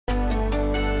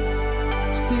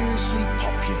seriously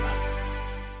popular.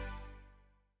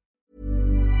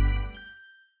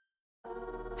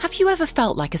 Have you ever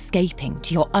felt like escaping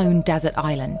to your own desert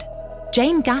island?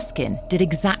 Jane Gaskin did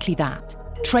exactly that,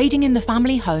 trading in the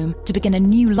family home to begin a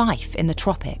new life in the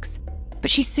tropics. But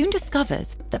she soon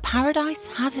discovers that paradise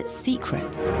has its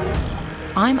secrets.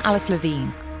 I'm Alice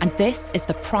Levine, and this is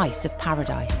The Price of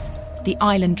Paradise, the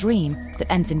island dream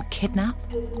that ends in kidnap,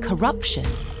 corruption,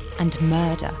 and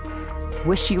murder.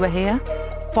 Wish you were here?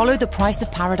 Follow The Price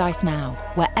of Paradise now,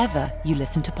 wherever you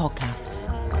listen to podcasts.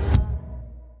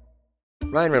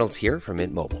 Ryan Reynolds here from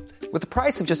Mint Mobile. With the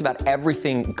price of just about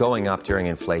everything going up during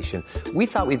inflation, we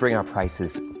thought we'd bring our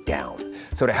prices down.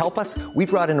 So to help us, we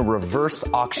brought in a reverse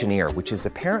auctioneer, which is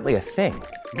apparently a thing.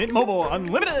 Mint Mobile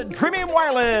Unlimited Premium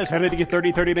Wireless. How to get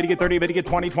 30, 30, bit to get 30, bit to get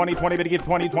 20, 20, 20, bit to get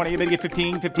 20, 20, bit to get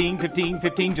 15, 15, 15,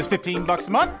 15, just $15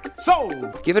 a month?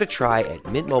 Sold! Give it a try at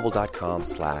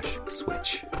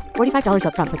mintmobile.com/switch. $45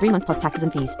 up front for 3 months plus taxes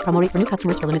and fees. Promo rate for new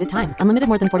customers for limited time. Unlimited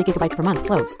more than 40 gigabytes per month.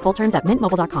 Slows full terms at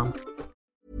mintmobile.com.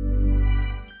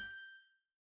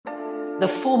 The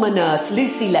former nurse,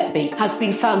 Lucy Letby, has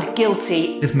been found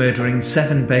guilty of murdering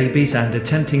 7 babies and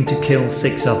attempting to kill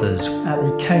 6 others at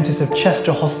the Countess of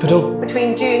Chester Hospital.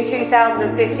 Between June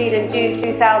 2015 and June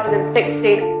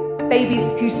 2016,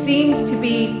 babies who seemed to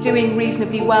be doing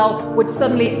reasonably well would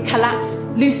suddenly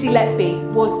collapse. Lucy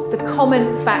Letby was the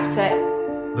common factor.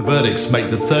 The verdicts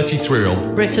make the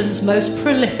 33-year-old Britain's most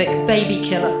prolific baby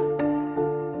killer.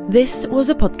 This was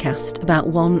a podcast about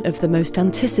one of the most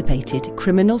anticipated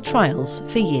criminal trials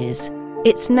for years.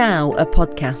 It's now a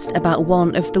podcast about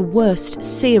one of the worst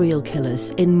serial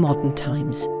killers in modern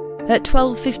times. At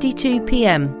 12:52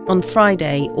 p.m. on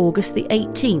Friday, August the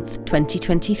 18th,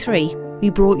 2023, we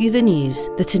brought you the news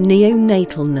that a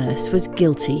neonatal nurse was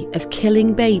guilty of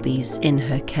killing babies in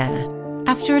her care.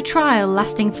 After a trial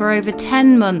lasting for over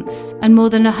 10 months and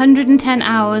more than 110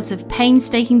 hours of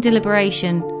painstaking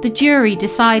deliberation, the jury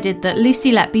decided that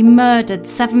Lucy Letby murdered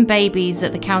 7 babies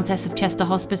at the Countess of Chester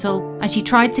Hospital, and she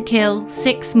tried to kill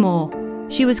 6 more.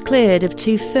 She was cleared of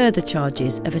 2 further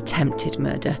charges of attempted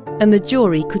murder, and the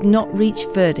jury could not reach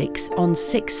verdicts on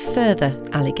 6 further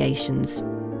allegations.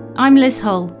 I'm Liz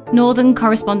Hull, Northern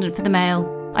correspondent for the Mail.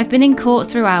 I've been in court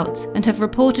throughout and have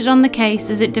reported on the case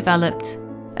as it developed.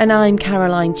 And I'm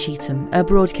Caroline Cheetham, a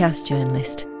broadcast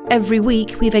journalist. Every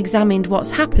week we've examined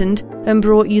what's happened and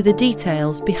brought you the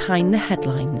details behind the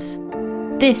headlines.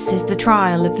 This is the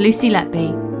trial of Lucy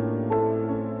Letby.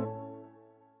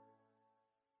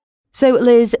 So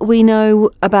Liz, we know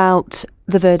about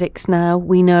the verdicts now.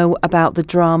 We know about the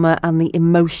drama and the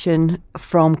emotion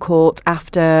from court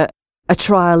after a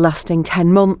trial lasting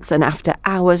 10 months and after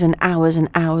hours and hours and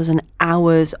hours and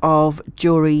hours of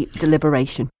jury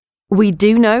deliberation. We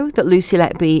do know that Lucy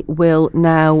Letby will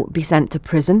now be sent to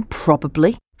prison,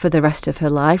 probably, for the rest of her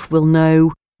life. We'll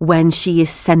know when she is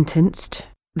sentenced,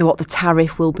 what the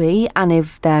tariff will be, and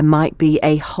if there might be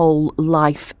a whole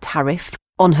life tariff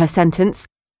on her sentence.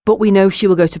 But we know she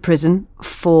will go to prison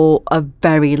for a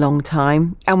very long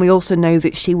time. And we also know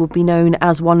that she will be known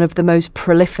as one of the most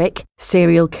prolific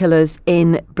serial killers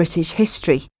in British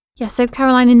history. Yeah, so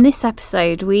Caroline, in this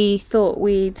episode, we thought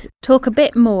we'd talk a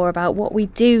bit more about what we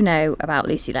do know about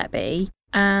Lucy Letby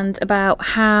and about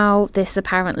how this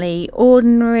apparently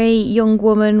ordinary young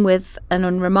woman with an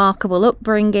unremarkable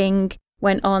upbringing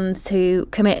went on to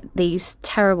commit these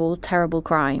terrible, terrible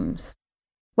crimes.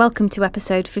 Welcome to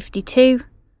episode 52,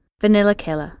 Vanilla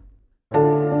Killer.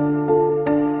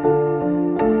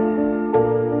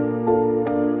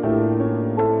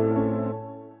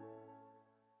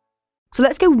 So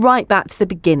let's go right back to the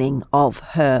beginning of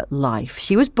her life.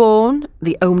 She was born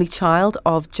the only child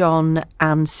of John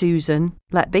and Susan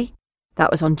Letby. That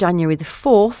was on January the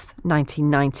 4th,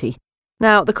 1990.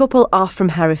 Now, the couple are from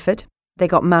Hereford. They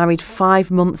got married 5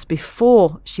 months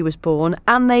before she was born,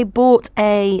 and they bought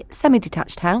a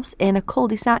semi-detached house in a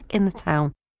cul-de-sac in the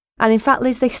town. And in fact,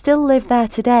 Liz, they still live there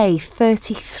today,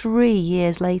 33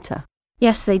 years later.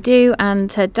 Yes, they do.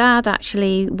 And her dad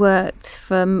actually worked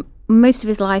for most of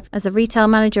his life as a retail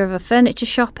manager of a furniture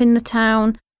shop in the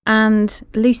town, and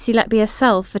Lucy Letby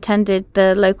herself attended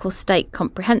the local state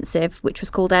comprehensive, which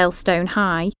was called Aylstone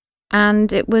High,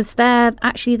 and it was there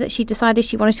actually that she decided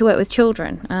she wanted to work with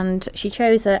children, and she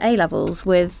chose her A-levels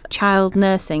with child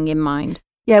nursing in mind.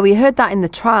 Yeah, we heard that in the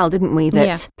trial, didn't we?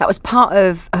 That was part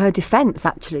of her defence,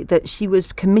 actually, that she was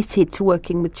committed to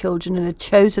working with children and had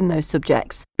chosen those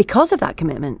subjects because of that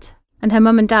commitment. And her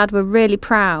mum and dad were really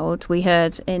proud, we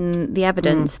heard in the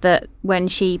evidence, that when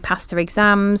she passed her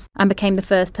exams and became the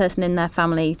first person in their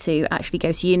family to actually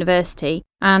go to university,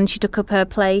 and she took up her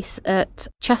place at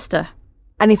Chester.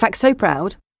 And in fact, so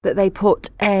proud that they put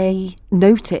a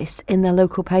notice in their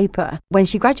local paper when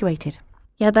she graduated.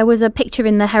 Yeah, there was a picture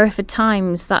in the Hereford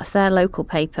Times, that's their local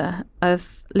paper,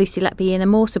 of Lucy Letby in a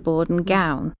mortarboard and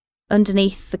gown.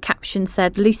 Underneath the caption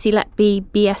said, "Lucy Letby,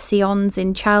 BSc Hons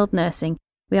in child nursing.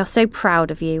 We are so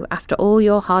proud of you. After all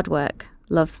your hard work.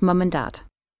 Love, Mum and Dad."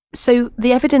 So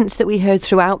the evidence that we heard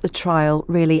throughout the trial,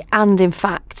 really, and in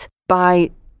fact,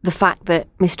 by the fact that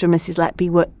Mr. and Mrs. Letby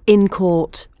were in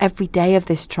court every day of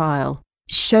this trial,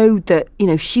 showed that,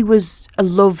 she was a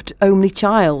loved only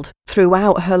child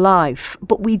throughout her life.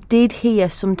 But we did hear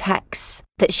some texts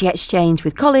that she exchanged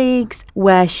with colleagues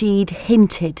where she'd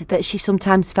hinted that she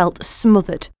sometimes felt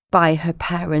smothered by her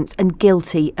parents and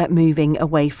guilty at moving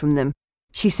away from them.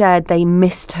 She said they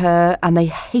missed her and they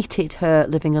hated her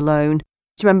living alone.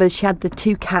 Do you remember she had the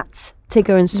 2 cats,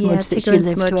 Tigger and Smudge, that she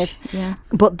lived with? Yeah.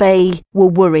 But they were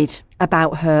worried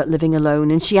about her living alone,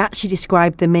 and she actually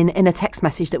described them in a text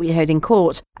message that we heard in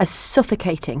court as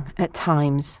suffocating at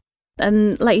times.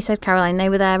 And like you said, Caroline, they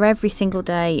were there every single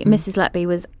day. Mrs. Letby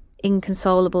was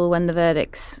inconsolable when the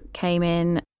verdicts came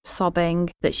in,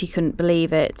 sobbing that she couldn't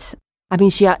believe it. I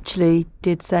mean, she actually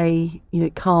did say,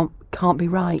 it can't be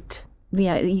right.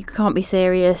 Yeah, you can't be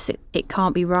serious, it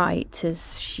can't be right,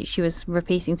 as she was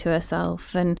repeating to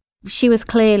herself. And she was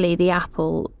clearly the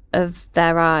apple of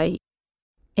their eye.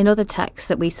 In other texts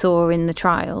that we saw in the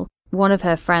trial, one of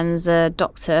her friends, a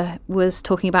doctor, was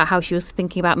talking about how she was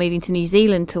thinking about moving to New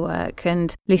Zealand to work.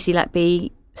 And Lucy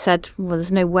Letby said, well,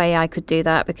 there's no way I could do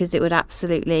that because it would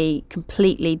absolutely,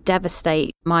 completely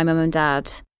devastate my mum and dad.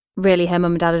 Really, her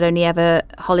mum and dad had only ever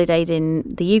holidayed in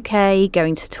the UK,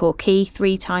 going to Torquay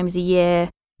 3 times a year.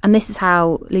 And this is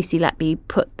how Lucy Letby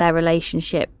put their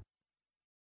relationship.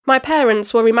 My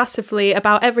parents worry massively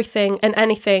about everything and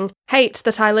anything, hate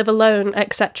that I live alone,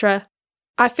 etc.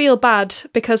 I feel bad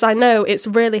because I know it's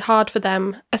really hard for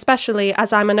them, especially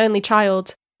as I'm an only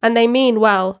child, and they mean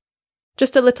well.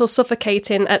 Just a little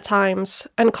suffocating at times,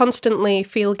 and constantly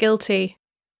feel guilty.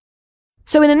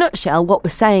 So in a nutshell, what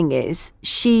we're saying is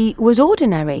she was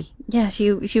ordinary. Yeah,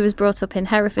 she was brought up in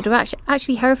Hereford.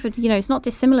 Actually, Hereford, it's not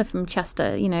dissimilar from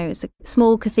Chester. It's a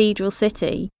small cathedral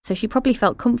city. So she probably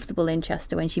felt comfortable in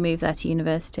Chester when she moved there to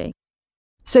university.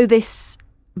 So this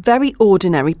very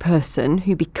ordinary person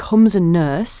who becomes a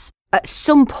nurse, at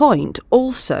some point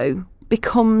also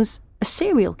becomes a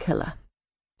serial killer.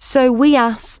 So we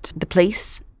asked the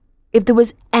police if there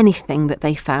was anything that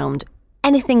they found,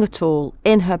 anything at all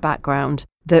in her background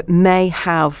that may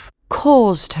have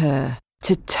caused her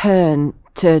to turn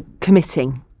to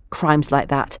committing crimes like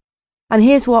that. And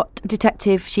here's what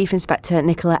Detective Chief Inspector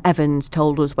Nicola Evans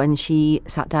told us when she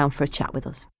sat down for a chat with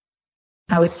us.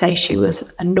 I would say she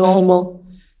was a normal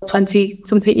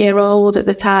 20-something-year-old at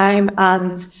the time,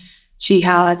 and she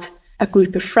had a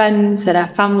group of friends and a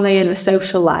family and a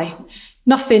social life.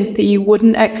 Nothing that you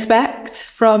wouldn't expect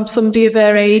from somebody of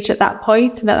her age at that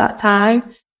point and at that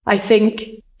time. I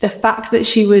think the fact that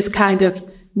she was kind of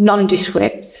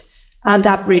nondescript and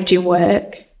average in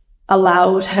work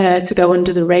allowed her to go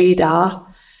under the radar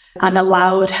and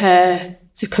allowed her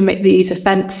to commit these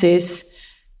offences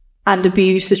and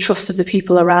abuse the trust of the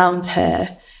people around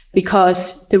her,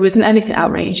 because there wasn't anything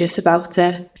outrageous about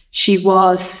her. She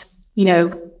was,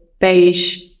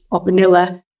 beige or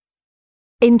vanilla.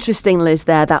 Interesting, Liz,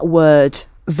 that word,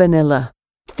 vanilla.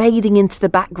 Fading into the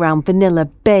background, vanilla,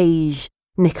 beige,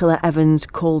 Nicola Evans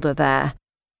called her there.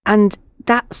 And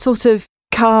that sort of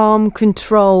calm,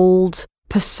 controlled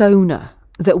persona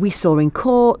that we saw in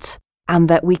court and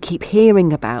that we keep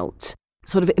hearing about,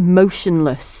 sort of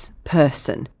emotionless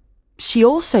person, she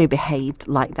also behaved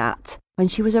like that when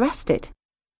she was arrested.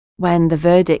 When the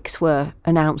verdicts were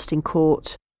announced in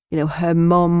court, her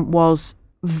mum was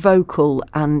vocal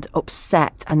and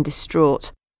upset and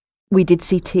distraught. We did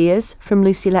see tears from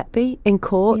Lucy Letby in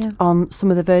court on some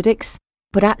of the verdicts,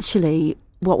 but actually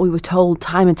what we were told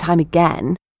time and time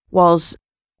again was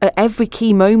at every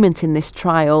key moment in this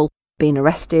trial, being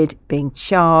arrested, being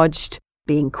charged,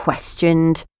 being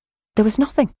questioned, there was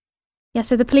nothing. Yeah,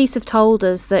 so the police have told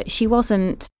us that she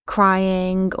wasn't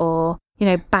crying or,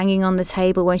 banging on the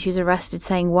table when she was arrested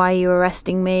saying, "Why are you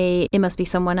arresting me? It must be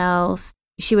someone else."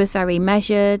 She was very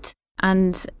measured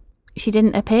and she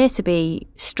didn't appear to be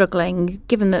struggling,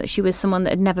 given that she was someone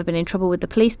that had never been in trouble with the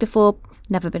police before,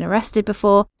 never been arrested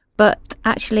before. But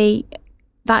actually,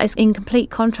 that is in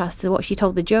complete contrast to what she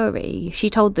told the jury. She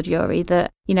told the jury that,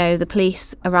 the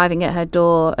police arriving at her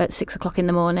door at 6 o'clock in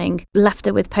the morning left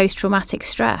her with post-traumatic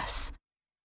stress.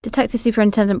 Detective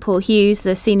Superintendent Paul Hughes,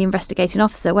 the senior investigating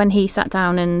officer, when he sat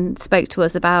down and spoke to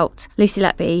us about Lucy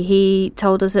Letby, he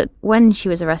told us that when she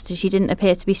was arrested, she didn't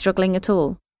appear to be struggling at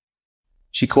all.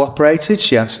 She cooperated,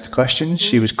 she answered the questions,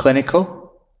 she was clinical.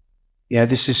 Yeah,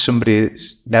 this is somebody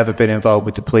that's never been involved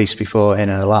with the police before in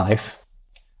her life.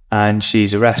 And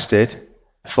she's arrested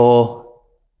for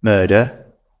murder.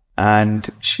 And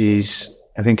she's,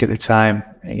 I think at the time,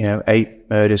 8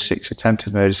 murders, 6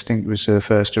 attempted murders, I think was her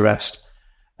first arrest.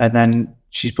 And then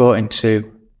she's brought into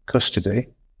custody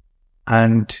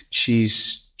and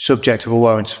she's subject of a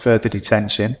warrant of further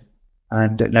detention.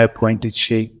 And at no point did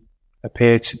she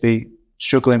appear to be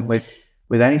struggling with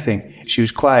anything. She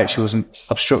was quiet, she wasn't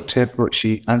obstructive, but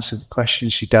she answered the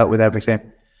questions, she dealt with everything.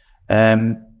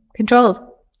 Controlled.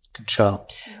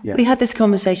 Yeah. We had this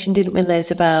conversation, didn't we,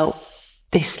 Liz, about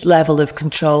this level of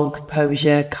control,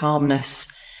 composure, calmness.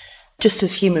 Just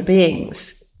as human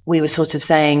beings, we were sort of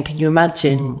saying, can you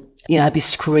imagine, I'd be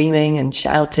screaming and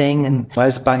shouting and...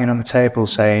 Where's the banging on the table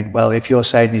saying, well, if you're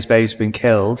saying these babies have been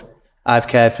killed, I've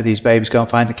cared for these babies, go and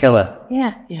find the killer.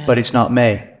 Yeah. But it's not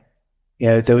me.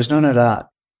 There was none of that.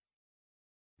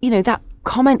 That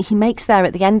comment he makes there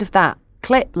at the end of that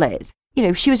clip, Liz,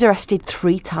 she was arrested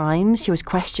 3 times. She was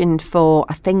questioned for,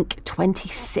 I think,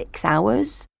 26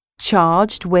 hours,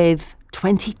 charged with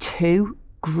 22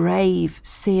 grave,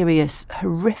 serious,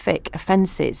 horrific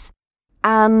offences.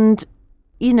 And,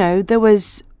 it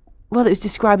was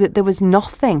described that there was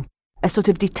nothing, a sort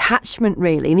of detachment,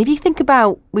 really. And if you think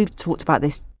about, we've talked about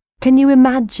this, can you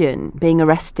imagine being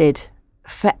arrested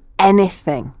for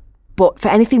anything, but for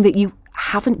anything that you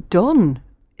haven't done?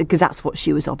 Because that's what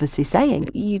she was obviously saying.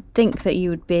 You'd think that you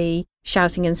would be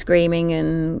shouting and screaming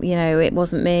and, it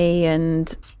wasn't me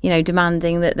and,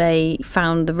 demanding that they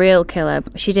found the real killer.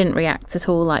 But she didn't react at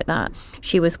all like that.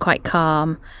 She was quite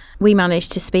calm. We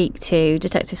managed to speak to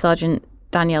Detective Sergeant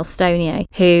Danielle Stonier,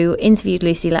 who interviewed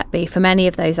Lucy Letby for many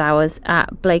of those hours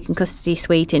at Blake and Custody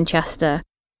Suite in Chester.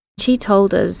 She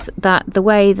told us that the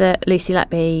way that Lucy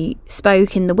Letby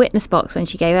spoke in the witness box when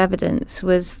she gave evidence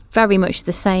was very much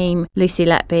the same Lucy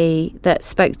Letby that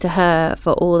spoke to her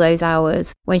for all those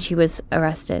hours when she was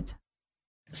arrested.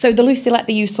 So the Lucy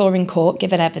Letby you saw in court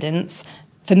giving evidence,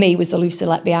 for me, was the Lucy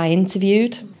Letby I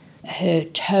interviewed. Her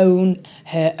tone,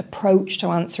 her approach to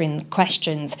answering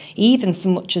questions, even so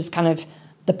much as kind of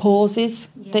the pauses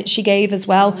that she gave as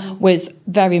well, was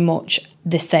very much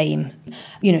the same.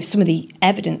 Some of the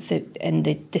evidence and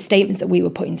the statements that we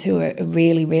were putting to her are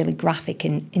really, really graphic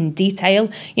in detail.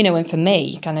 And for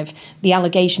me, kind of the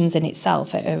allegations in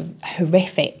itself are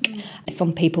horrific.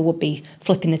 Some people would be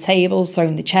flipping the tables,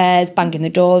 throwing the chairs, banging the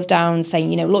doors down,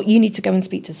 saying, look, you need to go and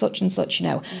speak to such and such,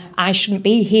 I shouldn't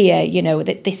be here,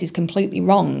 that this is completely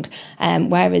wrong.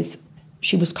 Whereas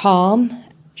she was calm,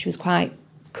 she was quite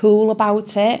cool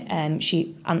about it,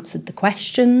 she answered the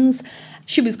questions,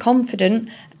 she was confident,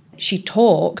 she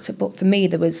talked, but for me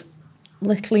there was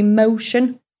little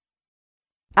emotion.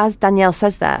 As Danielle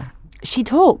says there, she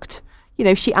talked.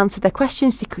 She answered their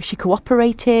questions, she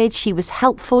cooperated, she was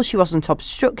helpful, she wasn't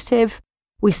obstructive.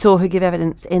 We saw her give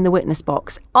evidence in the witness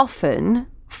box. Often,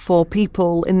 for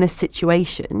people in this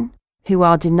situation who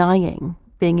are denying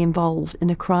being involved in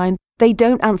a crime, they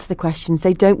don't answer the questions,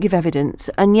 they don't give evidence,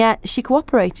 and yet she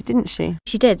cooperated, didn't she?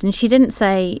 She did, and she didn't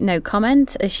say no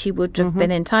comment, as she would have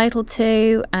been entitled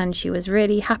to, and she was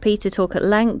really happy to talk at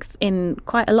length in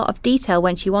quite a lot of detail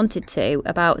when she wanted to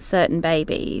about certain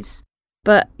babies.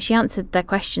 But she answered their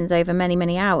questions over many,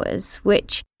 many hours,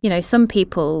 which, some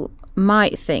people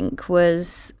might think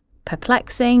was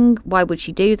perplexing. Why would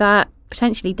she do that?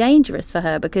 Potentially dangerous for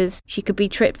her because she could be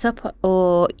tripped up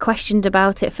or questioned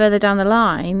about it further down the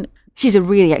line. She's a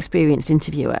really experienced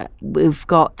interviewer. We've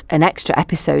got an extra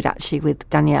episode actually with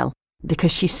Danielle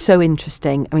because she's so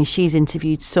interesting. I mean, she's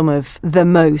interviewed some of the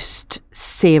most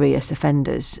serious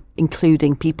offenders,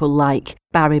 including people like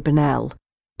Barry Burnell.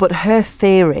 But her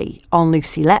theory on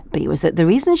Lucy Letby was that the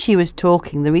reason she was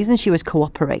talking, the reason she was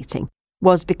cooperating,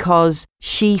 was because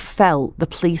she felt the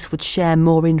police would share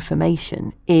more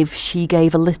information if she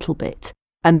gave a little bit.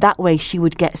 And that way she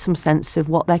would get some sense of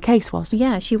what their case was.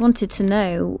 Yeah, she wanted to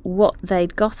know what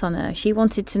they'd got on her. She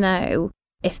wanted to know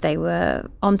if they were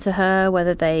onto her,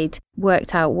 whether they'd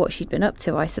worked out what she'd been up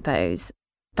to, I suppose.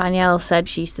 Danielle said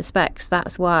she suspects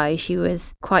that's why she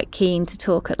was quite keen to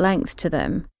talk at length to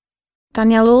them.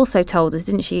 Danielle also told us,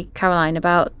 didn't she, Caroline,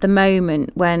 about the moment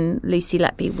when Lucy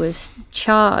Letby was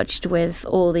charged with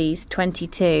all these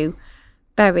 22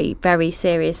 very, very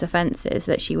serious offences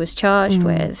that she was charged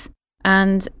with.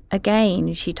 And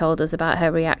again, she told us about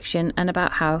her reaction and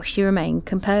about how she remained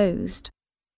composed.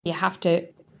 You have to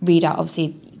read out,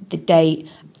 obviously, the date,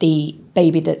 the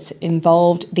baby that's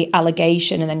involved, the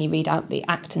allegation, and then you read out the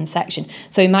act and section.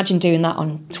 So imagine doing that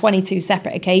on 22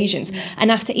 separate occasions.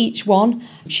 And after each one,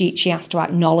 she has to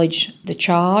acknowledge the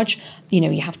charge. You know,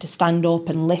 you have to stand up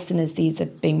and listen as these are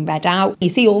being read out. You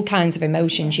see all kinds of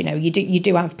emotions. You know, you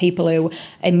do have people who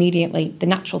immediately, the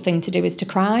natural thing to do is to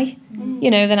cry.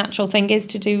 You know, the natural thing is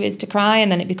to cry,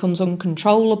 and then it becomes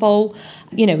uncontrollable.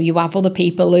 You know, you have other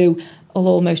people who will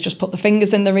almost just put the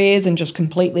fingers in their ears and just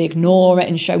completely ignore it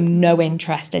and show no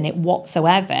interest in it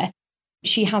whatsoever.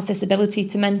 She has this ability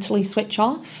to mentally switch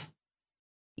off.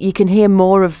 You can hear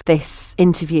more of this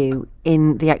interview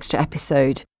in the extra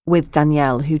episode with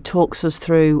Danielle, who talks us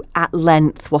through at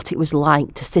length what it was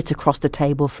like to sit across the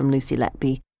table from Lucy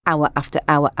Letby hour after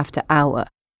hour after hour.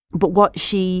 But what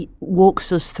she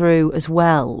walks us through as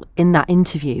well in that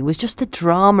interview was just the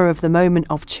drama of the moment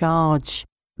of charge.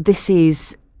 This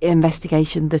is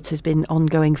investigation that has been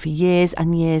ongoing for years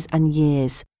and years and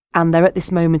years, and they're at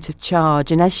this moment of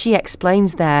charge, and as she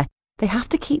explains there, they have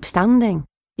to keep standing.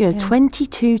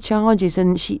 22 charges,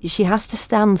 and she has to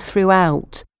stand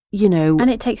throughout, and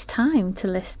it takes time to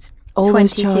list all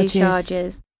 22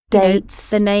 charges. Dates,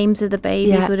 the names of the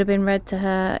babies would have been read to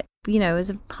her. It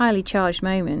was a highly charged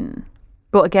moment.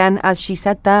 But again, as she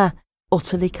said there,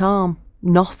 utterly calm,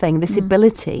 nothing, this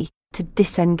ability to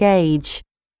disengage.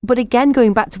 But again,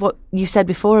 going back to what you said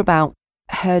before about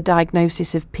her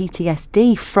diagnosis of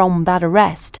PTSD from that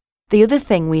arrest, the other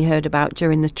thing we heard about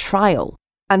during the trial,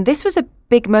 and this was a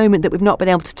big moment that we've not been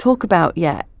able to talk about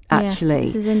yet, actually.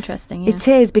 This is interesting. It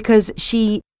is, because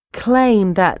she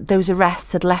claimed that those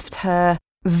arrests had left her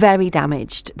very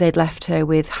damaged. They'd left her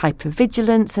with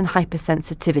hypervigilance and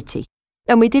hypersensitivity.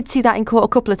 And we did see that in court a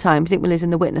couple of times, didn't we, Liz,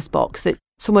 in the witness box, that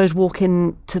someone would walk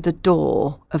in to the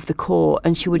door of the court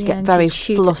and she would get very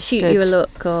flustered. Shoot you a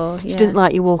look, or she didn't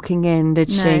like you walking in, did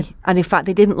No. she? And in fact,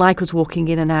 they didn't like us walking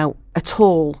in and out at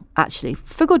all, actually.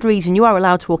 For good reason, you are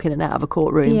allowed to walk in and out of a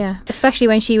courtroom. Yeah, especially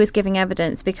when she was giving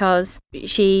evidence, because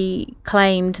she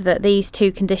claimed that these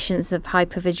two conditions of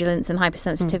hypervigilance and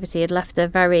hypersensitivity had left her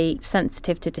very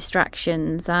sensitive to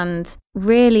distractions, and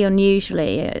really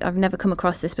unusually, I've never come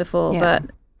across this before, but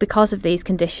because of these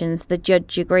conditions, the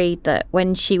judge agreed that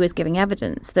when she was giving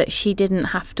evidence, that she didn't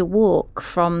have to walk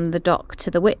from the dock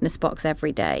to the witness box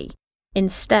every day.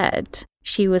 Instead,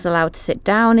 she was allowed to sit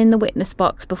down in the witness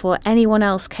box before anyone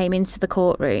else came into the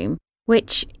courtroom,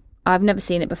 which I've never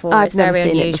seen it before. It's very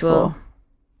unusual.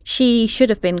 She should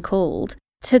have been called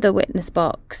to the witness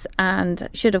box and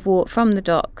should have walked from the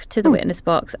dock to the witness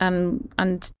box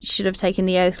and should have taken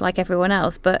the oath like everyone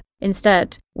else. But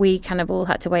instead, we kind of all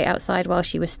had to wait outside while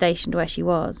she was stationed where she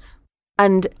was.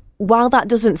 And while that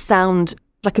doesn't sound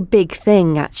like a big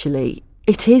thing, actually,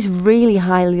 it is really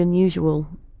highly unusual.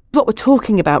 What we're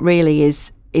talking about really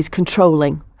is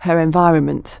controlling her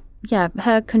environment. Yeah,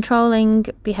 her controlling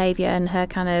behaviour and her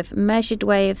kind of measured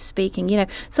way of speaking.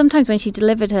 Sometimes when she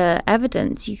delivered her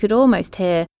evidence, you could almost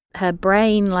hear her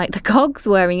brain, like the cogs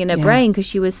whirring in her brain, because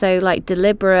she was so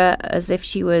deliberate, as if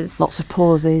she was... Lots of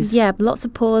pauses. Yeah, lots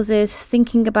of pauses,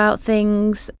 thinking about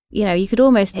things. You could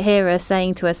almost hear her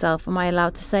saying to herself, am I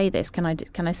allowed to say this? Can I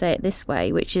say it this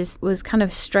way? Which was kind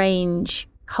of strange,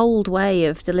 cold way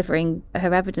of delivering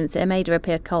her evidence. It made her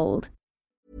appear cold.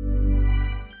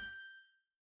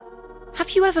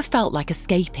 Have you ever felt like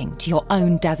escaping to your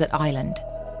own desert island?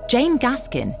 Jane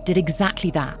Gaskin did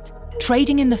exactly that,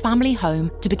 trading in the family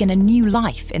home to begin a new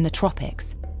life in the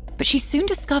tropics. But she soon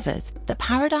discovers that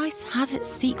paradise has its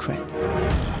secrets.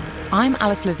 I'm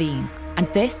Alice Levine,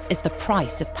 and this is The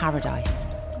Price of Paradise,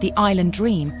 the island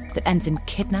dream that ends in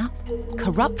kidnap,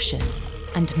 corruption,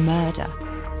 and murder.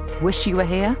 Wish you were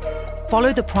here?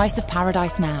 Follow The Price of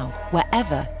Paradise now,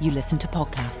 wherever you listen to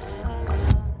podcasts.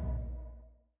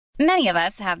 Many of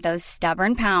us have those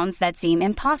stubborn pounds that seem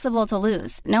impossible to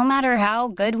lose, no matter how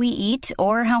good we eat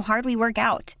or how hard we work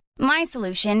out. My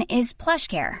solution is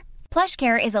PlushCare.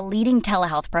 PlushCare is a leading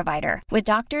telehealth provider with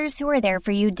doctors who are there for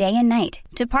you day and night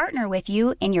to partner with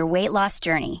you in your weight loss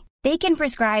journey. They can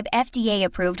prescribe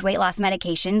FDA-approved weight loss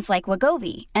medications like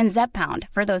Wegovy and Zepbound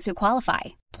for those who qualify.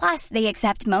 Plus, they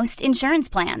accept most insurance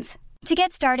plans. To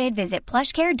get started, visit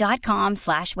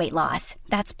plushcare.com/weightloss.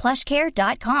 That's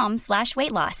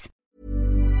plushcare.com/weightloss.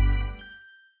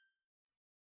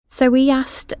 So we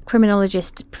asked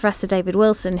criminologist Professor David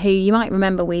Wilson, who you might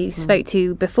remember we spoke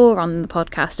to before on the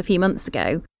podcast a few months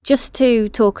ago, just to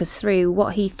talk us through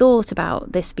what he thought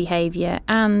about this behaviour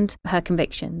and her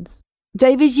convictions.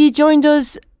 David, you joined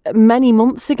us many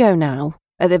months ago now,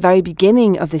 at the very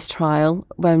beginning of this trial,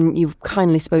 when you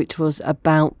kindly spoke to us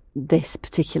about this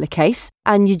particular case.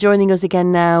 And you're joining us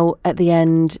again now at the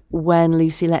end when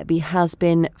Lucy Letby has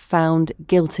been found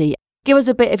guilty. Give us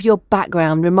a bit of your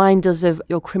background. Remind us of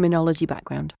your criminology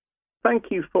background.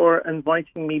 Thank you for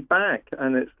inviting me back,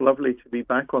 and it's lovely to be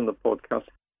back on the podcast.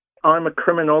 I'm a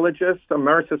criminologist,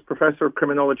 emeritus professor of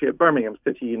criminology at Birmingham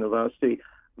City University.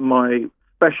 My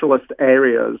specialist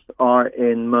areas are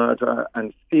in murder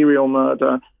and serial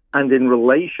murder, and in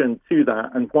relation to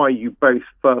that, and why you both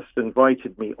first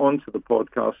invited me onto the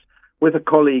podcast, with a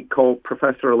colleague called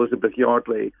Professor Elizabeth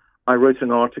Yardley, I wrote an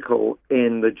article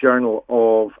in the Journal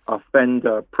of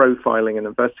Offender Profiling and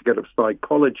Investigative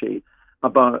Psychology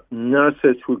about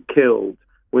nurses who killed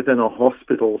within a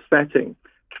hospital setting,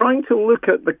 trying to look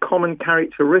at the common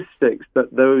characteristics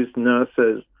that those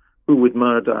nurses who would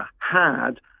murder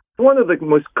had. One of the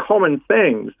most common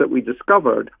things that we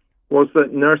discovered was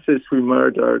that nurses who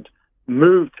murdered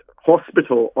moved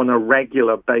hospital on a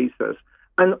regular basis.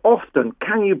 And often,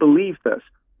 can you believe this?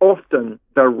 Often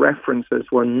their references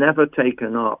were never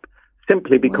taken up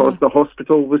simply because the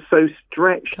hospital was so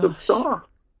stretched of staff.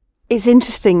 It's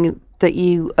interesting that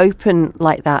you open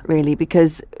like that, really,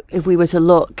 because if we were to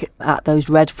look at those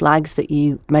red flags that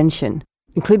you mention,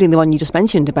 including the one you just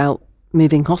mentioned about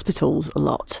moving hospitals a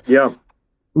lot,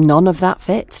 none of that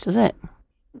fits, does it?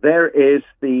 There is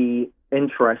the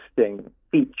interesting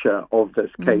feature of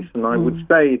this case, and I would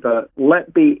say that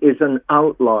Letby is an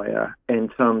outlier in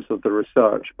terms of the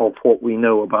research of what we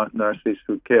know about nurses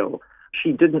who kill.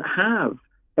 She didn't have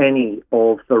any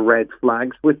of the red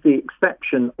flags, with the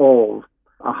exception of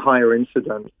a higher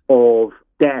incidence of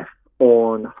death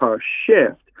on her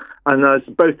shift. And as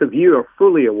both of you are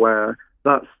fully aware,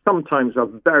 that's sometimes a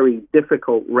very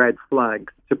difficult red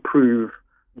flag to prove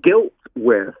guilt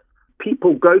with.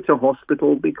 People go to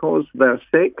hospital because they're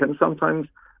sick, and sometimes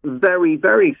very,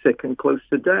 very sick and close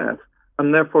to death.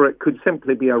 And therefore, it could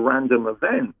simply be a random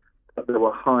event that there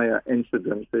were higher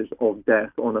incidences of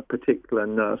death on a particular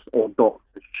nurse or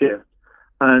doctor's shift.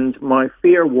 And my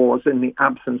fear was, in the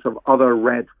absence of other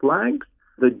red flags,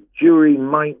 the jury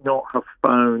might not have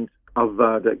found a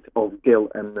verdict of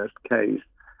guilt in this case.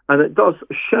 And it does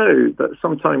show that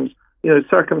sometimes,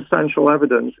 circumstantial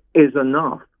evidence is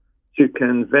enough to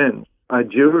convince a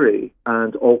jury,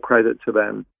 and all credit to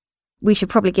them. We should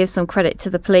probably give some credit to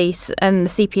the police and the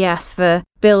CPS for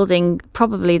building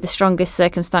probably the strongest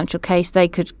circumstantial case they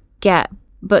could get,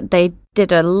 but they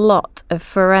did a lot of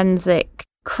forensic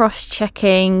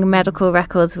cross-checking medical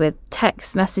records with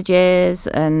text messages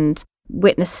and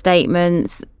witness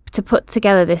statements to put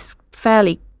together this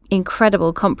fairly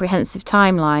incredible comprehensive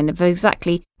timeline of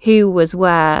exactly who was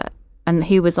where and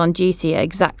who was on duty at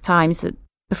exact times that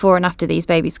before and after these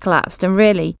babies collapsed. And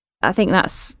really, I think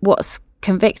that's what's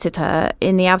convicted her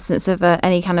in the absence of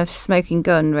any kind of smoking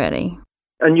gun, really.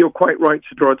 And you're quite right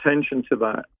to draw attention to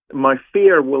that. My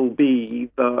fear will be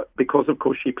that because, of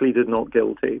course, she pleaded not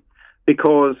guilty,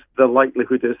 because the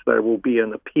likelihood is there will be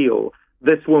an appeal,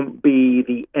 this won't be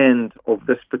the end of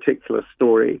this particular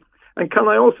story. And can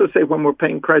I also say, when we're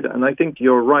paying credit, and I think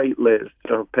you're right, Liz,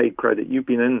 to have paid credit, you've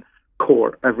been in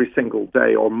court every single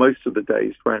day, or most of the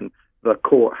days when the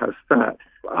court has sat.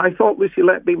 I thought Lucy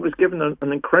Letby was given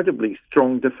an incredibly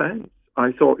strong defence.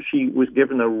 I thought she was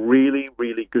given a really,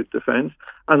 really good defence.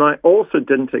 And I also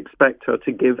didn't expect her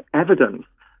to give evidence.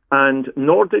 And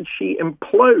nor did she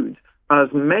implode, as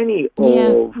many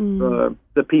of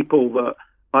the people that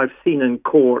I've seen in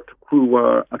court who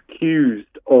were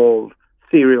accused of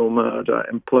serial murder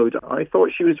imploded. I thought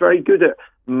she was very good at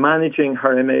managing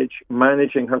her image,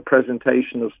 managing her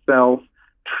presentation of self,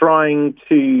 trying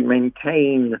to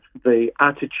maintain the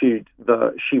attitude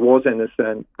that she was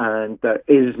innocent and there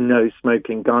is no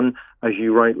smoking gun, as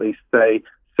you rightly say.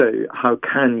 So how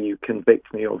can you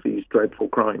convict me of these dreadful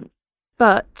crimes?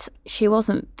 But she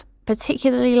wasn't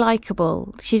particularly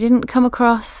likeable. She didn't come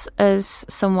across as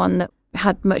someone that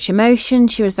had much emotion.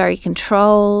 She was very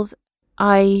controlled.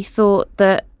 I thought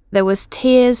that there was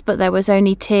tears, but there was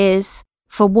only tears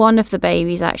for one of the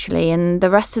babies, actually, and the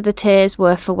rest of the tears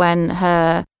were for when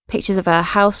her pictures of her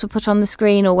house were put on the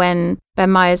screen, or when Ben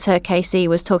Myers, her KC,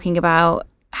 was talking about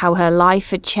how her life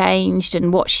had changed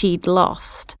and what she'd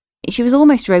lost. She was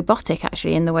almost robotic,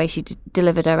 actually, in the way she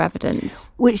delivered her evidence.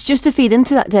 Which, just to feed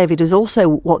into that, David, was also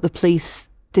what the police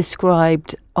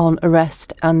described on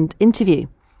arrest and interview.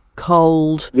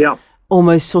 Cold,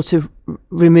 almost sort of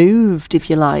removed, if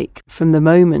you like, from the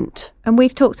moment. And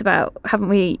we've talked about, haven't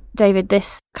we, David,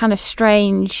 this kind of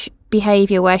strange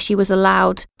behaviour where she was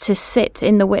allowed to sit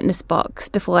in the witness box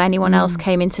before anyone else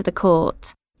came into the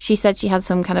court. She said she had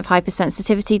some kind of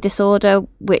hypersensitivity disorder,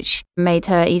 which made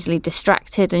her easily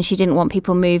distracted, and she didn't want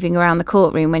people moving around the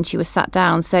courtroom when she was sat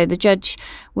down. So the judge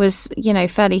was,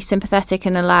 fairly sympathetic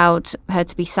and allowed her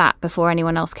to be sat before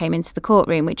anyone else came into the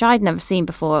courtroom, which I'd never seen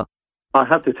before. I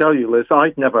have to tell you, Liz,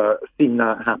 I'd never seen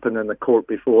that happen in the court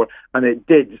before, and it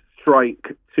did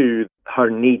strike to her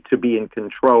need to be in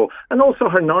control and also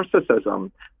her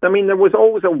narcissism. I mean, there was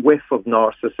always a whiff of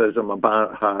narcissism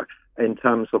about her in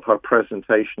terms of her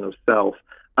presentation of self.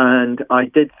 And I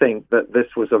did think that this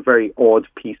was a very odd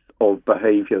piece of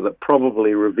behavior that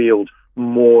probably revealed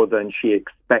more than she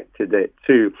expected it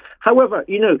to. However,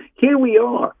 here we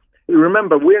are.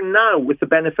 Remember, we're now, with the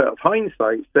benefit of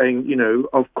hindsight, saying,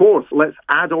 of course, let's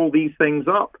add all these things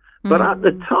up. But at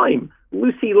the time,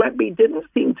 Lucy Letby didn't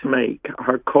seem to make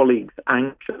her colleagues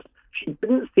anxious. She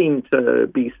didn't seem to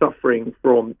be suffering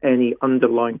from any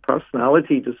underlying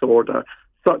personality disorder,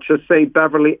 such as, say,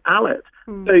 Beverly Allett.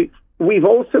 So we've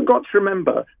also got to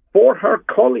remember, for her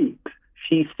colleagues,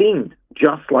 she seemed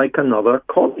just like another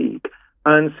colleague.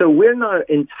 And so we're now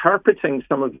interpreting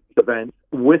some of these events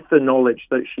with the knowledge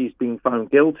that she's been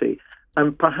found guilty.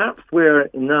 And perhaps we're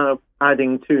now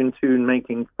adding 2 and 2 and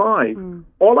making 5.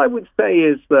 All I would say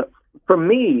is that, for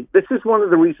me, this is one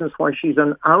of the reasons why she's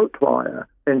an outlier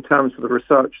in terms of the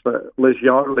research that Liz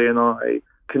Yardley and I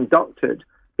conducted,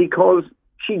 because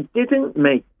she didn't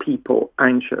make people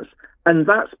anxious. And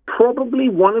that's probably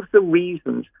one of the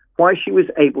reasons why she was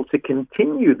able to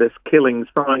continue this killing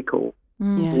cycle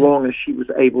as long as she was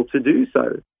able to do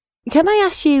so. Can I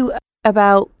ask you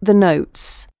about the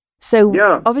notes? So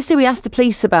obviously we asked the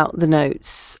police about the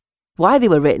notes, why they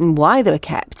were written, why they were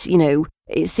kept.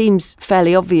 It seems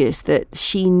fairly obvious that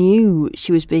she knew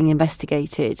she was being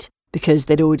investigated because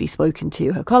they'd already spoken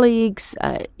to her colleagues.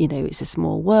 It's a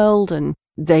small world, and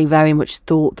they very much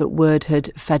thought that word had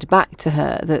fed back to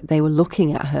her, that they were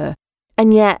looking at her.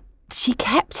 And yet she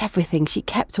kept everything. She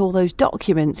kept all those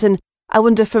documents. And I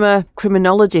wonder, from a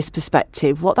criminologist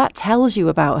perspective, what that tells you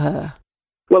about her.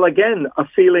 Well, again, a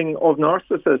feeling of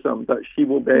narcissism, that she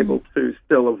will be able to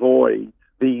still avoid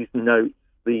these notes,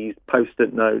 these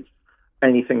post-it notes,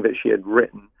 anything that she had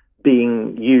written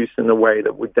being used in a way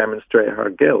that would demonstrate her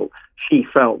guilt. She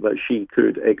felt that she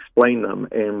could explain them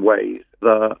in ways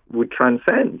that would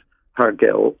transcend her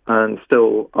guilt and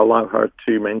still allow her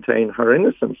to maintain her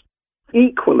innocence.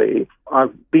 Equally,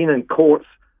 I've been in courts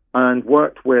and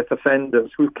worked with offenders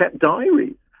who've kept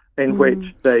diaries in which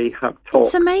they have talked.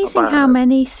 It's amazing how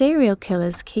many serial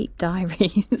killers keep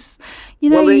diaries. They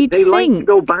think like to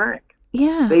go back.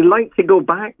 Yeah, they like to go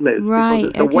back, Liz. Right.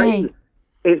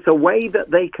 It's a way that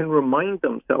they can remind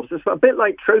themselves. It's a bit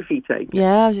like trophy taking.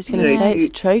 Yeah, I was just going to say, it's a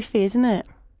trophy, isn't it?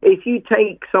 If you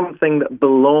take something that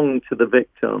belonged to the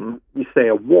victim, you say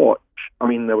a watch. I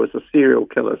mean, there was a serial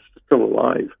killer still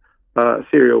alive, a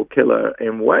serial killer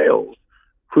in Wales,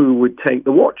 who would take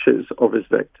the watches of his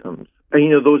victims.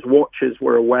 And, those watches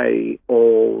were a way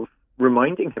of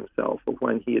reminding himself of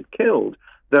when he had killed.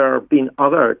 There have been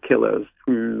other killers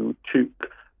who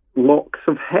took locks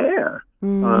of hair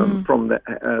from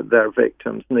their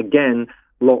victims. And again,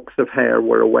 locks of hair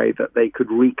were a way that they could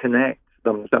reconnect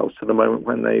themselves to the moment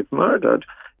when they've murdered.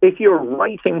 If you're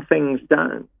writing things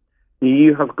down,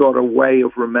 you have got a way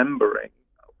of remembering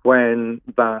when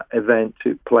that event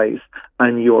took place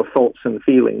and your thoughts and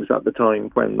feelings at the time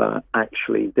when that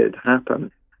actually did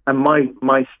happen. And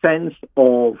my sense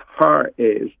of her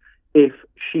is, if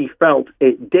she felt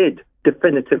it did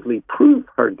definitively prove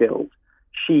her guilt,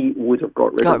 she would have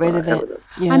got rid of it.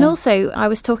 Yeah. And also, I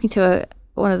was talking to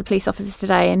one of the police officers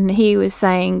today, and he was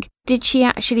saying, did she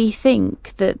actually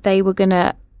think that they were going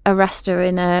to arrest her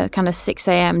in a kind of 6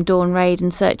 a.m. dawn raid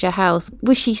and search her house?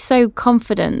 Was she so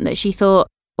confident that she thought,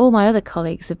 all my other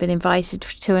colleagues have been invited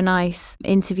to a nice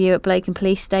interview at Blake and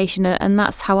Police Station, and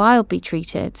that's how I'll be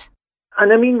treated?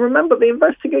 And I mean, remember, the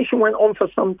investigation went on for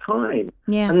some time.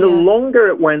 Yeah. And the longer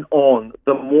it went on,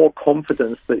 the more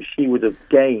confidence that she would have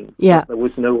gained. Yeah. There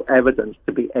was no evidence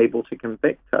to be able to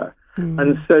convict her.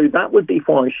 And so that would be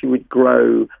why she would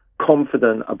grow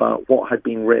confident about what had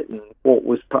been written, what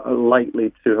was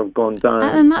likely to have gone down.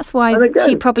 And that's why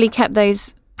she probably kept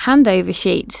those handover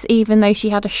sheets, even though she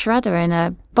had a shredder in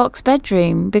her box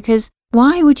bedroom, because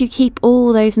why would you keep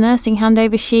all those nursing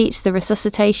handover sheets, the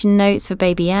resuscitation notes for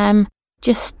baby M?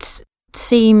 Just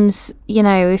seems,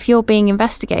 if you're being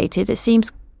investigated, it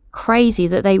seems crazy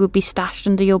that they would be stashed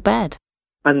under your bed.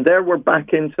 And there we're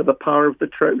back into the power of the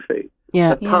trophy.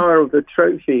 Yeah. The power of the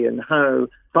trophy and how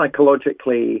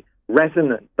psychologically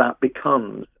resonant that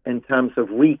becomes in terms of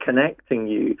reconnecting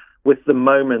you with the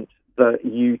moment that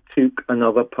you took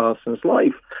another person's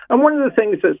life. And one of the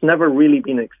things that's never really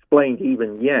been explained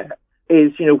even yet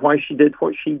is, why she did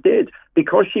what she did.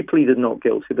 Because she pleaded not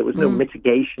guilty, there was no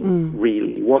mitigation,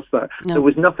 really, was there? No. There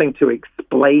was nothing to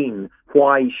explain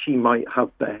why she might have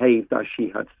behaved as she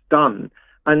had done.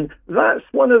 And that's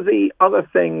one of the other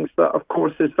things that, of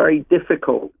course, is very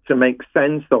difficult to make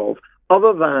sense of,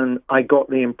 other than I got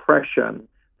the impression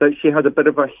that she had a bit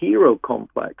of a hero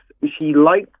complex. She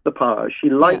liked the power. She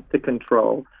liked the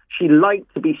control. She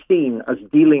liked to be seen as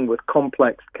dealing with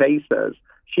complex cases.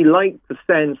 She liked the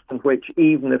sense in which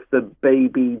even if the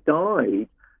baby died,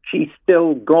 she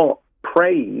still got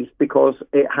praise because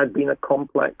it had been a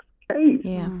complex case.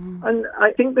 Yeah. And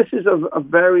I think this is a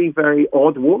very, very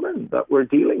odd woman that we're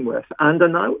dealing with, and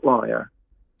an outlier.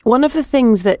 One of the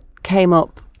things that came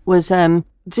up was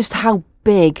just how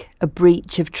big a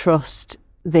breach of trust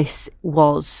this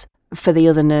was for the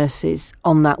other nurses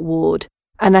on that ward.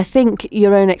 And I think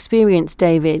your own experience,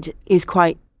 David, is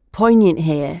quite poignant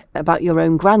here about your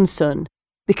own grandson,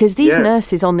 because these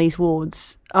nurses on these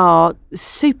wards are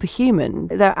superhuman.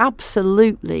 They're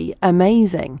absolutely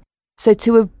amazing. So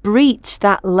to have breached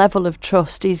that level of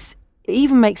trust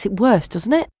even makes it worse,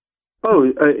 doesn't it?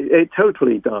 Oh, it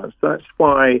totally does. That's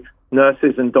why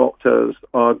nurses and doctors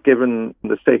are given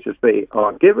the status they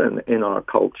are given in our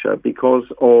culture, because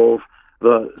of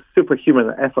the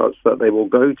superhuman efforts that they will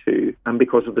go to, and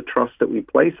because of the trust that we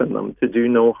place in them to do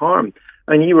no harm.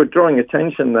 And you were drawing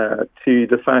attention there to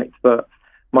the fact that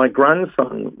my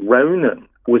grandson, Ronan,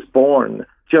 was born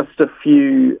just a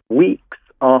few weeks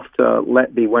after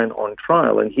Letby went on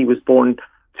trial, and he was born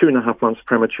 2.5 months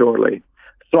prematurely.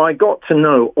 So I got to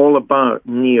know all about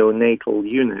neonatal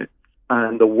units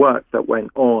and the work that went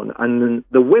on, and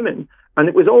the women, and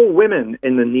it was all women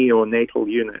in the neonatal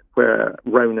unit where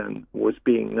Ronan was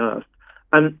being nursed.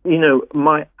 And,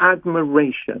 my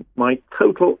admiration, my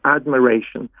total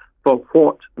admiration for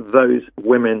what those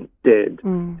women did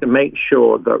to make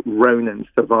sure that Ronan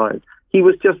survived. He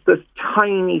was just this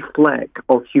tiny fleck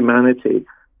of humanity,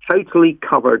 totally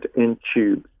covered in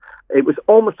tubes. It was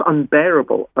almost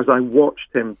unbearable as I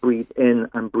watched him breathe in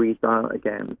and breathe out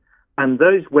again. And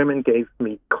those women gave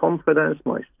me confidence,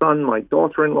 my son, my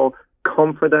daughter-in-law,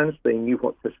 confidence. They knew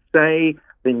what to say.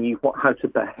 They knew how to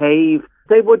behave.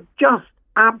 They were just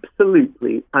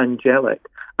absolutely angelic.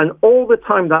 And all the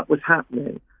time that was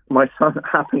happening, my son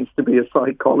happens to be a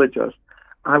psychologist.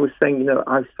 I was saying,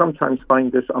 I sometimes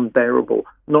find this unbearable,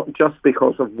 not just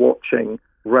because of watching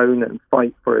Ronan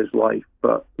fight for his life,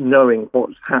 but knowing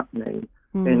what's happening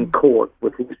in court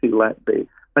with Lucy Letby.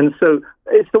 And so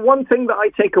it's the one thing that I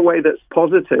take away that's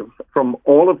positive from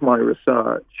all of my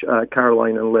research,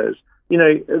 Caroline and Liz.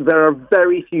 There are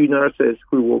very few nurses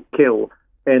who will kill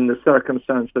in the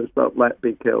circumstances that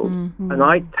Letby killed. Mm-hmm. And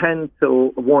I tend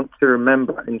to want to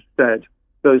remember instead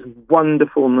those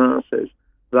wonderful nurses,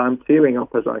 that I'm tearing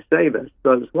up as I say this,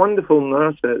 those wonderful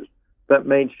nurses that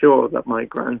made sure that my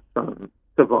grandson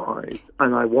survived.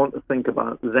 And I want to think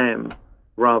about them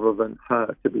rather than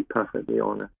her, to be perfectly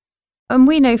honest. And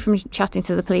we know from chatting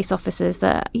to the police officers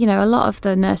that, a lot of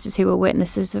the nurses who were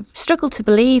witnesses have struggled to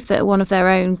believe that one of their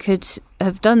own could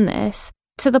have done this,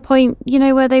 to the point,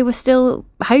 where they were still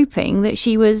hoping that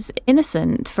she was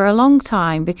innocent for a long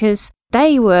time, because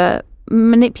they were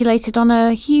manipulated on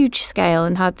a huge scale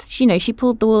and had, she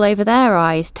pulled the wool over their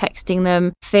eyes, texting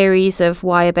them theories of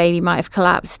why a baby might have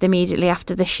collapsed immediately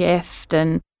after the shift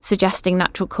and suggesting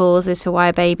natural causes for why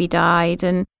a baby died.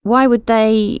 And why would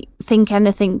they think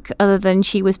anything other than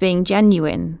she was being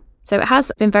genuine? So it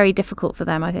has been very difficult for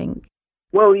them, I think.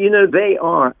 Well, they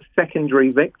are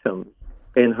secondary victims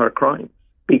in her crimes,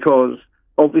 because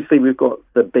obviously we've got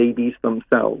the babies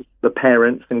themselves, the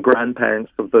parents and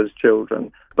grandparents of those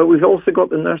children, but we've also got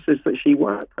the nurses that she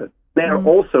worked with. They are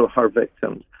also her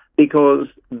victims, because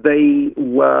they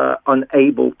were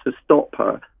unable to stop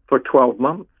her for 12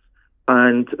 months.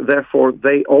 And therefore,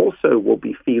 they also will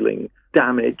be feeling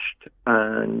damaged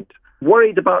and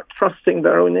worried about trusting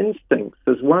their own instincts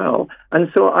as well. And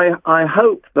so I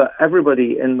hope that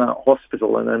everybody in that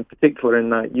hospital, and in particular in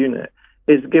that unit,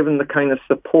 is given the kind of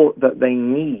support that they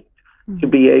need to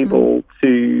be able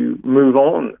to move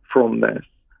on from this.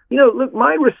 Look,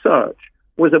 my research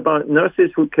was about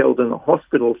nurses who killed in a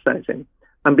hospital setting.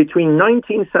 And between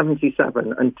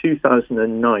 1977 and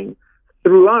 2009,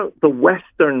 throughout the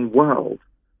Western world,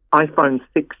 I found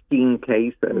 16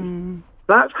 cases.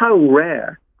 That's how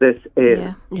rare this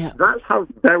is. Yeah. That's how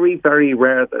very, very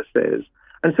rare this is.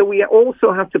 And so we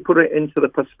also have to put it into the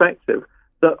perspective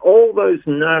that all those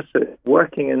nurses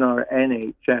working in our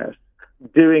NHS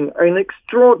doing an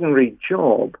extraordinary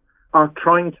job are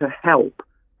trying to help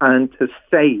and to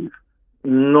save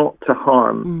not to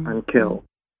harm and kill.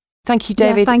 Thank you,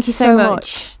 David. Yeah, thank you so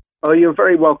much. Oh, you're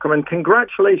very welcome. And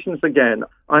congratulations again.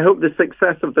 I hope the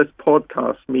success of this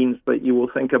podcast means that you will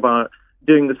think about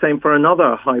doing the same for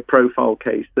another high-profile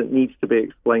case that needs to be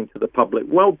explained to the public.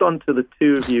 Well done to the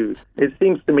two of you. It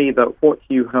seems to me that what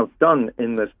you have done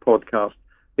in this podcast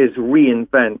is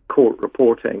reinvent court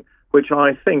reporting, which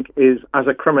I think is, as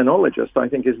a criminologist, I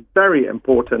think is very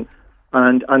important.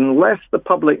 And unless the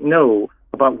public know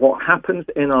about what happens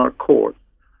in our courts,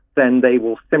 then they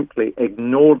will simply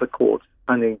ignore the courts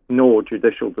and ignore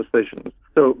judicial decisions.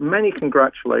 So many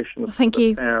congratulations thank to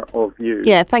you. the pair of you.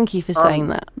 Yeah, thank you for saying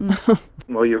that.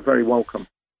 Well, you're very welcome.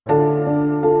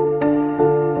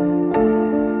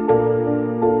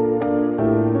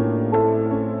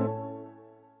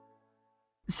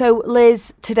 So,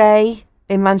 Liz, today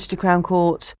in Manchester Crown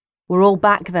Court, we're all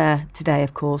back there today,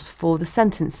 of course, for the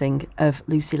sentencing of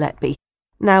Lucy Letby.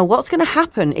 Now, what's going to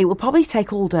happen? It will probably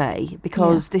take all day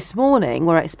because this morning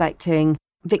we're expecting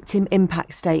victim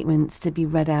impact statements to be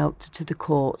read out to the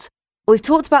court. We've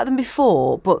talked about them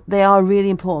before, but they are a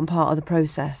really important part of the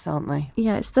process, aren't they?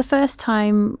 Yeah, it's the first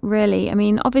time, really. I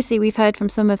mean, obviously we've heard from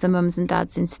some of the mums and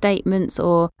dads in statements,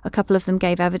 or a couple of them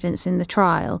gave evidence in the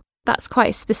trial. That's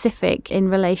quite specific in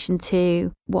relation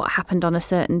to what happened on a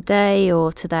certain day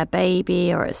or to their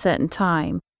baby or at a certain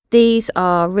time. These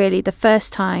are really the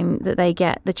first time that they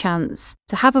get the chance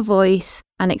to have a voice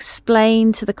and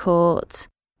explain to the court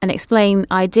and explain,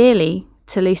 ideally,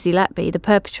 to Lucy Letby, the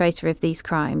perpetrator of these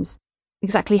crimes,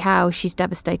 exactly how she's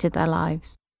devastated their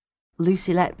lives.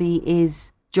 Lucy Letby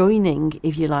is joining,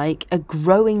 if you like, a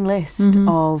growing list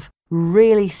of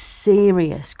really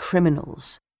serious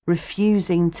criminals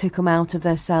refusing to come out of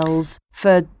their cells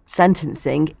for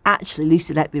sentencing. Actually,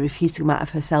 Lucy Letby refused to come out of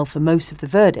her cell for most of the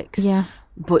verdicts. Yeah.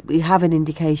 But we have an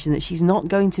indication that she's not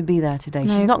going to be there today.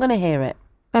 No. She's not going to hear it.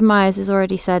 Ben Myers has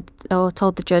already said or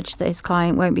told the judge that his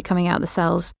client won't be coming out of the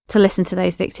cells to listen to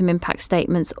those victim impact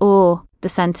statements or the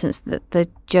sentence that the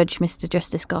judge, Mr.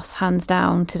 Justice Goss, hands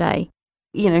down today.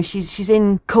 You know, she's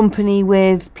in company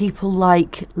with people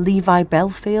like Levi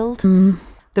Belfield,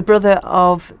 the brother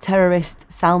of terrorist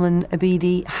Salman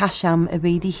Abedi, Hasham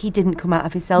Abedi. He didn't come out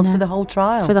of his cells for the whole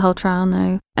trial. For the whole trial,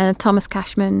 no. Thomas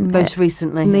Cashman. Most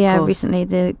recently, yeah, of course. Recently,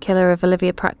 the killer of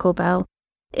Olivia Pratt-Corbell.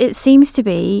 It seems to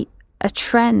be a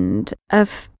trend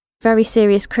of very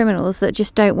serious criminals that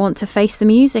just don't want to face the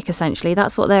music, essentially.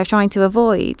 That's what they're trying to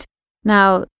avoid.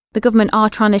 Now, the government are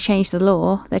trying to change the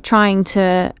law. They're trying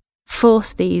to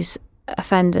force these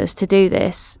offenders to do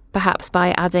this, perhaps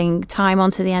by adding time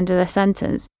onto the end of their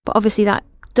sentence. But obviously that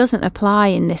doesn't apply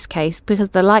in this case because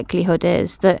the likelihood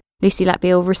is that Lucy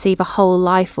Letby will receive a whole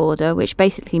life order, which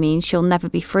basically means she'll never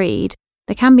be freed.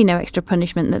 There can be no extra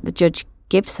punishment that the judge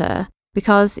gives her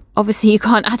because obviously you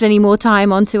can't add any more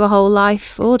time onto a whole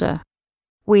life order.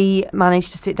 We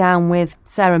managed to sit down with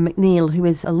Sarah McNeil, who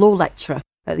is a law lecturer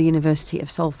at the University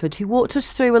of Salford, who walked us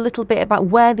through a little bit about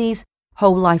where these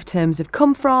whole life terms have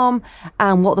come from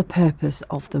and what the purpose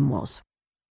of them was.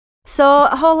 So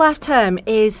a whole life term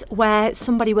is where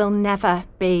somebody will never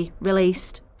be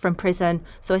released from prison.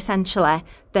 So essentially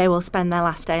they will spend their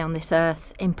last day on this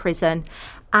earth in prison.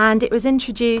 And it was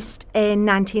introduced in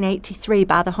 1983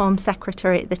 by the Home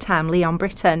Secretary at the time, Leon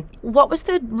Britton. What was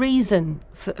the reason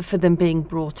for them being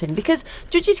brought in? Because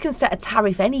judges can set a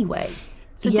tariff anyway.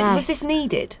 So was this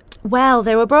needed? Well,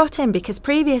 they were brought in because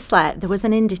previously there was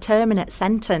an indeterminate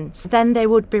sentence. Then they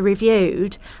would be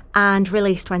reviewed and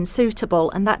released when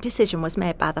suitable, and that decision was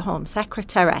made by the Home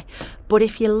Secretary. But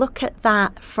if you look at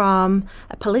that from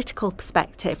a political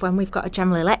perspective, when we've got a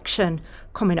general election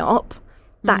coming up,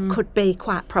 that could be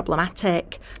quite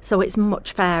problematic. So it's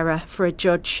much fairer for a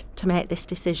judge to make this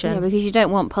decision. Yeah, because you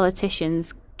don't want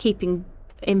politicians keeping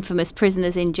infamous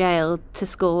prisoners in jail to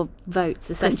score votes,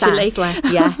 essentially.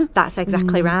 Precisely. Yeah, that's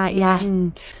exactly right, yeah.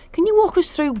 Can you walk us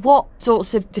through what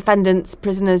sorts of defendants,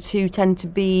 prisoners who tend to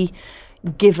be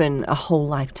given a whole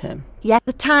life term? Yeah,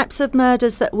 the types of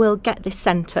murders that will get this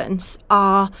sentence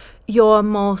are your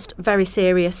most very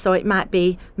serious. So it might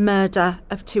be murder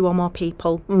of 2 or more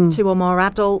people, 2 or more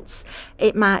adults.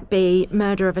 It might be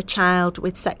murder of a child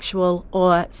with sexual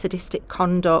or sadistic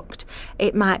conduct.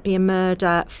 It might be a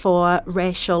murder for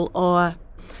racial or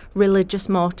religious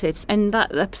motives. And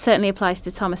that certainly applies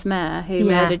to Thomas Mayer, who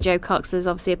murdered Joe Cox. There's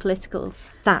obviously a political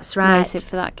motive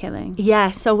for that killing.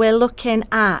 Yeah, so we're looking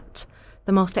at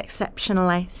the most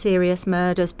exceptionally serious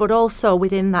murders, but also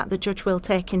within that the judge will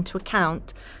take into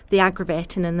account the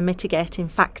aggravating and the mitigating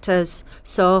factors.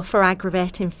 So for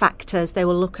aggravating factors, they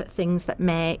will look at things that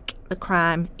make the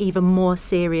crime even more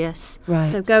serious.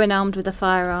 Right. So going armed with a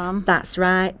firearm. That's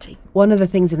right. One of the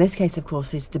things in this case, of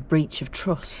course, is the breach of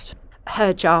trust.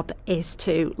 Her job is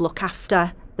to look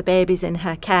after the babies in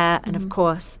her care and, of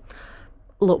course,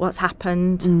 look what's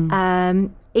happened.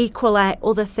 Equally,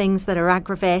 other things that are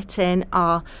aggravating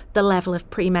are the level of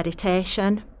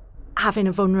premeditation, having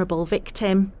a vulnerable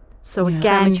victim. So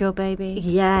again, premature baby.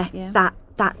 Yeah,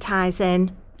 that ties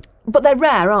in. But they're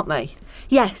rare, aren't they?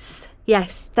 Yes,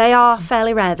 they are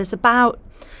fairly rare. There's about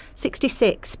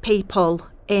 66 people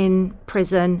in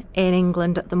prison in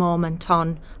England at the moment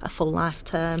on a full life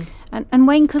term. And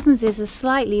Wayne Couzens is a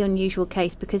slightly unusual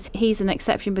case because he's an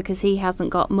exception because he hasn't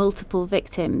got multiple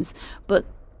victims. But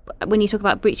when you talk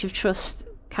about breach of trust,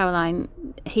 Caroline,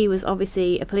 he was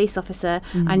obviously a police officer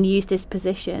and used his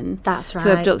position to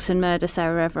abduct and murder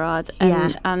Sarah Everard.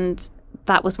 And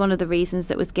that was one of the reasons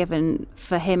that was given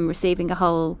for him receiving a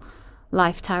whole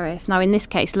life tariff. Now, in this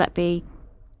case, Letby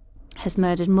has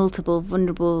murdered multiple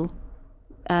vulnerable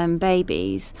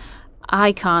babies.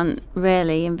 I can't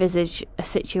really envisage a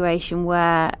situation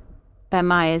where Ben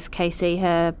Myers, Casey,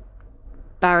 her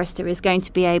barrister, is going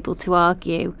to be able to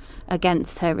argue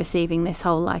against her receiving this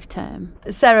whole life term.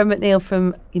 Sarah McNeill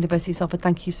from University of Salford,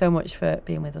 thank you so much for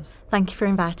being with us. Thank you for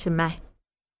inviting me.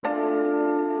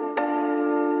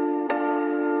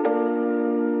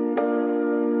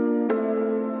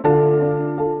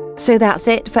 So that's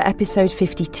it for episode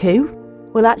 52.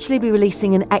 We'll actually be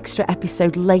releasing an extra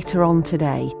episode later on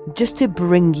today, just to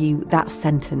bring you that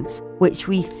sentence, which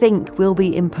we think will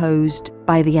be imposed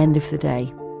by the end of the day.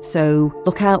 So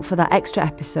look out for that extra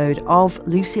episode of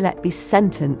Lucy Letby's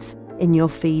sentence in your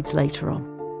feeds later on.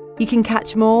 You can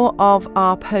catch more of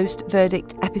our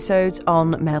post-verdict episodes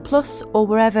on Mail Plus or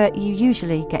wherever you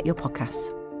usually get your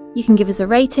podcasts. You can give us a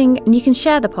rating and you can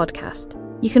share the podcast.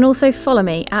 You can also follow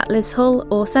me at Liz Hull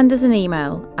or send us an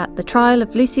email at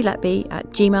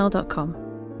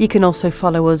thetrialoflucyletby@gmail.com. You can also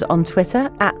follow us on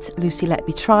Twitter at Lucy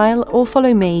Letby Trial or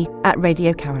follow me at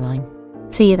Radio Caroline.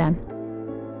 See you then.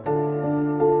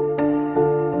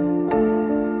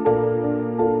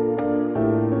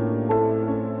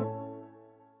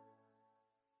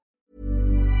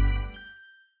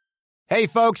 Hey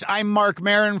folks, I'm Mark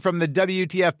Maron from the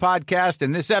WTF Podcast,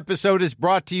 and this episode is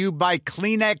brought to you by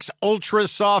Kleenex Ultra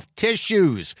Soft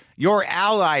Tissues, your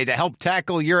ally to help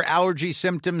tackle your allergy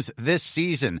symptoms this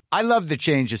season. I love the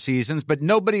change of seasons, but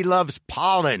nobody loves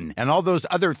pollen and all those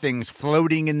other things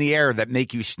floating in the air that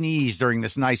make you sneeze during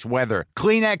this nice weather.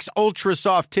 Kleenex Ultra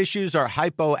Soft Tissues are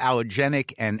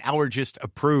hypoallergenic and allergist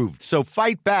approved, so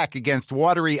fight back against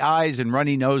watery eyes and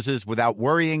runny noses without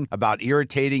worrying about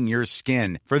irritating your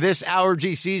skin. For this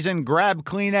allergy season, grab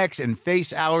Kleenex and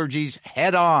face allergies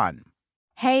head on.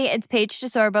 Hey, it's Paige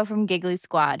DeSorbo from Giggly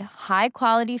Squad. High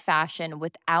quality fashion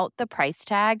without the price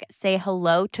tag. Say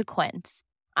hello to Quince.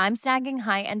 I'm snagging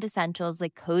high-end essentials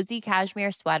like cozy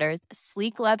cashmere sweaters,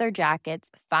 sleek leather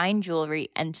jackets, fine jewelry,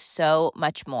 and so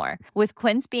much more. With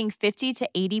Quince being 50 to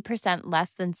 80%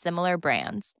 less than similar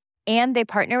brands. And they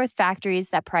partner with factories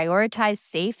that prioritize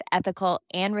safe, ethical,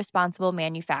 and responsible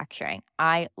manufacturing.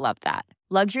 I love that.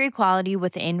 Luxury quality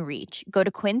within reach. Go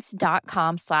to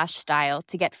quince.com/style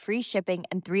to get free shipping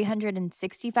and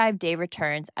 365-day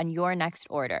returns on your next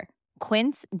order.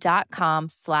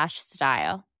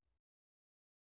 Quince.com/style.